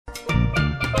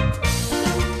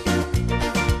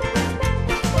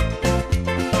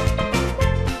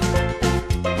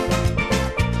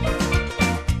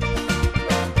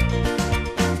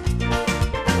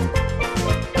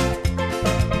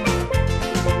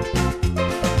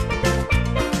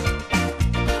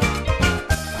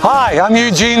Hi, I'm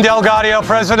Eugene Delgadio,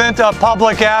 President of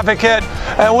Public Advocate,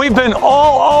 and we've been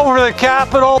all over the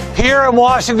Capitol here in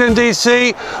Washington,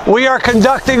 D.C. We are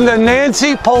conducting the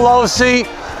Nancy Pelosi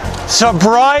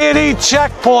Sobriety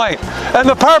Checkpoint. And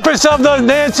the purpose of the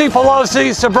Nancy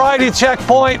Pelosi Sobriety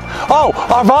Checkpoint,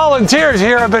 our volunteers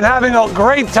here have been having a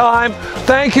great time.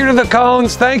 Thank you to the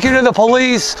cones, thank you to the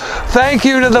police, thank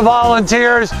you to the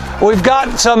volunteers. We've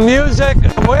got some music.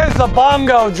 Where's the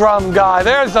bongo drum guy?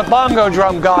 There's the bongo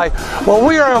drum guy. Well,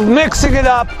 we are mixing it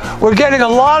up. We're getting a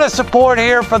lot of support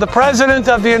here for the President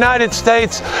of the United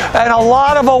States and a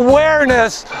lot of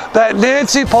awareness that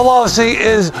Nancy Pelosi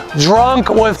is drunk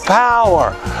with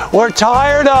power. We're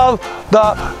tired of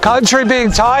the country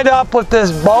being tied up with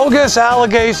this bogus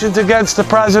allegations against the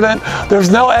president. There's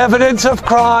no evidence of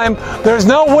crime. There's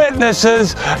no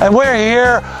witnesses. And we're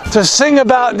here to sing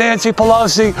about Nancy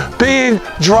Pelosi being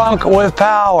drunk with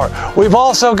power. We've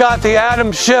also got the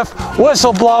Schiff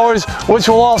Whistleblowers, which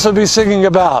we'll also be singing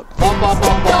about.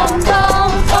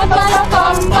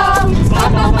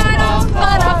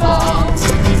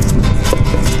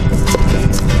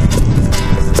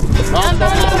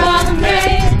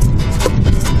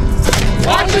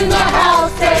 Watching the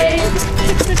House tape.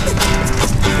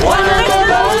 One of the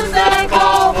roads that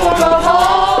call for a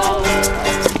home.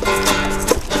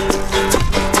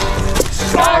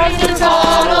 Starting to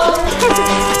tunnel.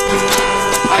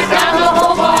 I found the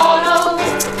whole bottle.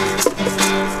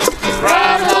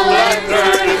 Grab the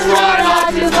lectern and try not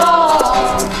to go.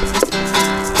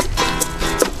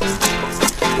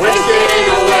 Wasting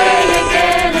away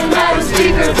again in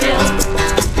MadamSpeakerVille.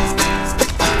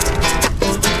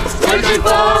 Searching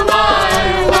for my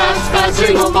last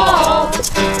single ball.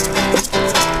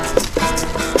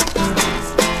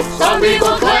 Some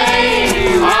people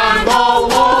claim I'm the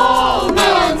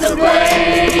woman to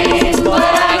blame, but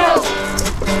I know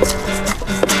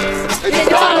it's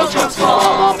Donald Trump's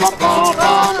fault.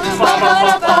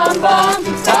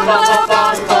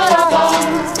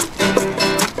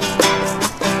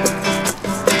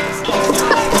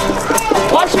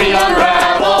 Watch me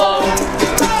unravel.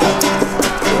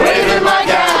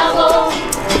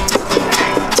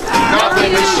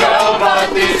 Nothing to show but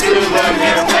these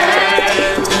souvenir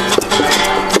pens.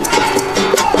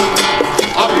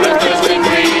 I'm recklessly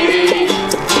greedy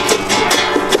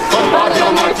for vodka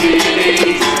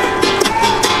martini.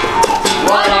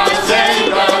 What I say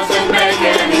doesn't make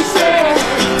any sense.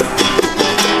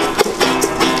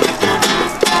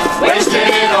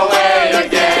 Wasting away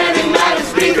again in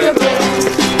MadamSpeakerVille.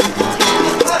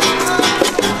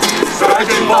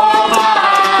 Searching for my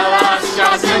last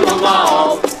shots in the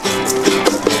mall.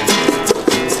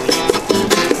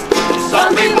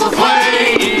 Some people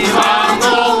claim I'm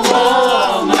the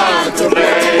woman to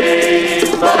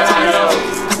blame, but I know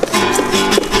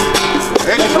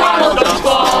it's Donald Trump's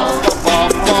fault.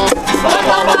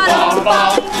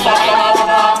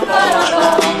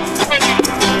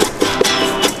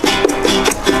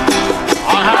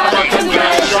 I have a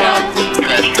confession.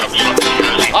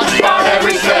 I start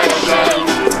every session.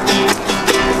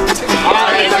 I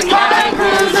ain't a guy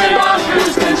cruising on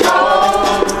cruise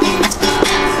control.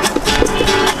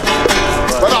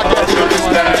 But I get to the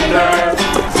standard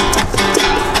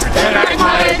and act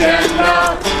my agenda.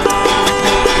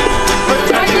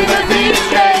 Protecting the deep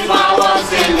state by one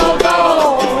single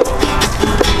goal.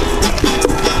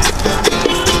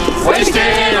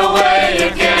 Wasting away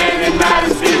again in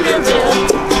MadamSpeakerVille.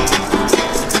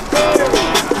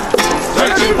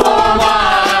 Searching for my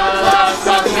last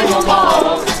single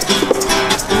ball.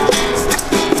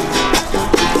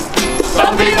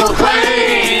 Some people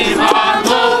claim I'm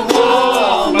the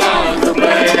woman to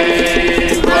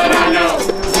blame, but I know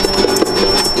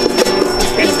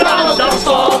it's Donald Trump's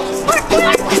fault.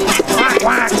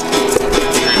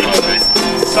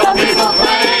 Some people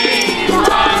claim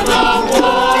I'm the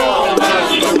woman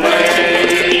to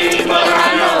blame, but I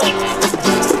know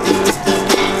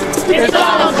it's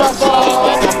Donald Trump's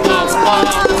fault.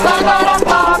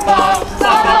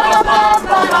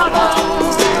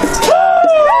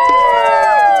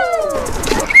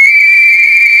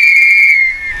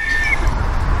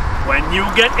 When you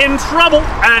get in trouble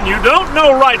and you don't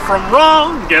know right from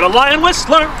wrong, get a lion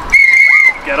whistler.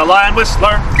 Get a lion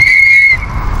whistler.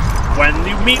 When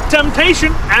you meet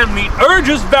temptation and the urge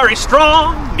is very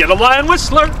strong, get a lion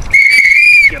whistler.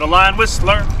 Get a lion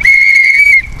whistler.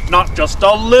 Not just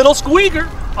a little squeaker,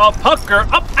 a pucker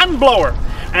up and blower.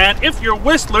 And if your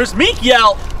whistler's meek,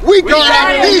 yell, We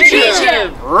gotta teach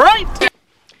him! Right!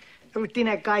 Everything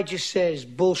that guy just says,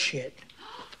 bullshit.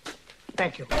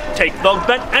 Thank you. Take the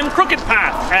bent and crooked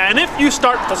path, and if you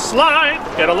start to slide,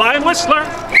 get a lion whistler.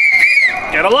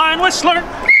 Get a lion whistler.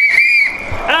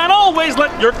 And always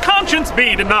let your conscience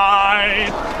be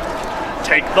denied.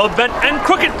 Take the bent and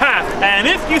crooked path, and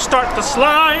if you start to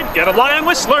slide, get a lion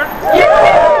whistler.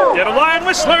 Get a lion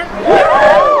whistler.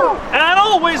 And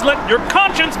always let your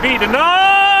conscience be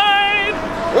denied.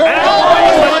 And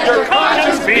always let your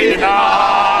conscience be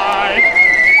denied.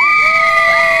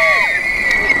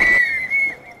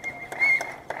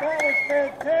 That was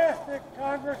fantastic,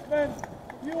 Congressman.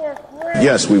 You are great.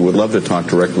 Yes, we would love to talk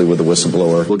directly with the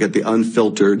whistleblower. We'll get the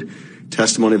unfiltered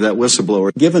testimony of that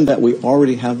whistleblower. Given that we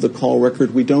already have the call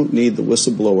record, we don't need the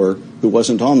whistleblower who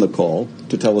wasn't on the call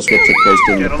to tell us what took place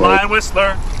during the call. Get a lion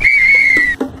whistler.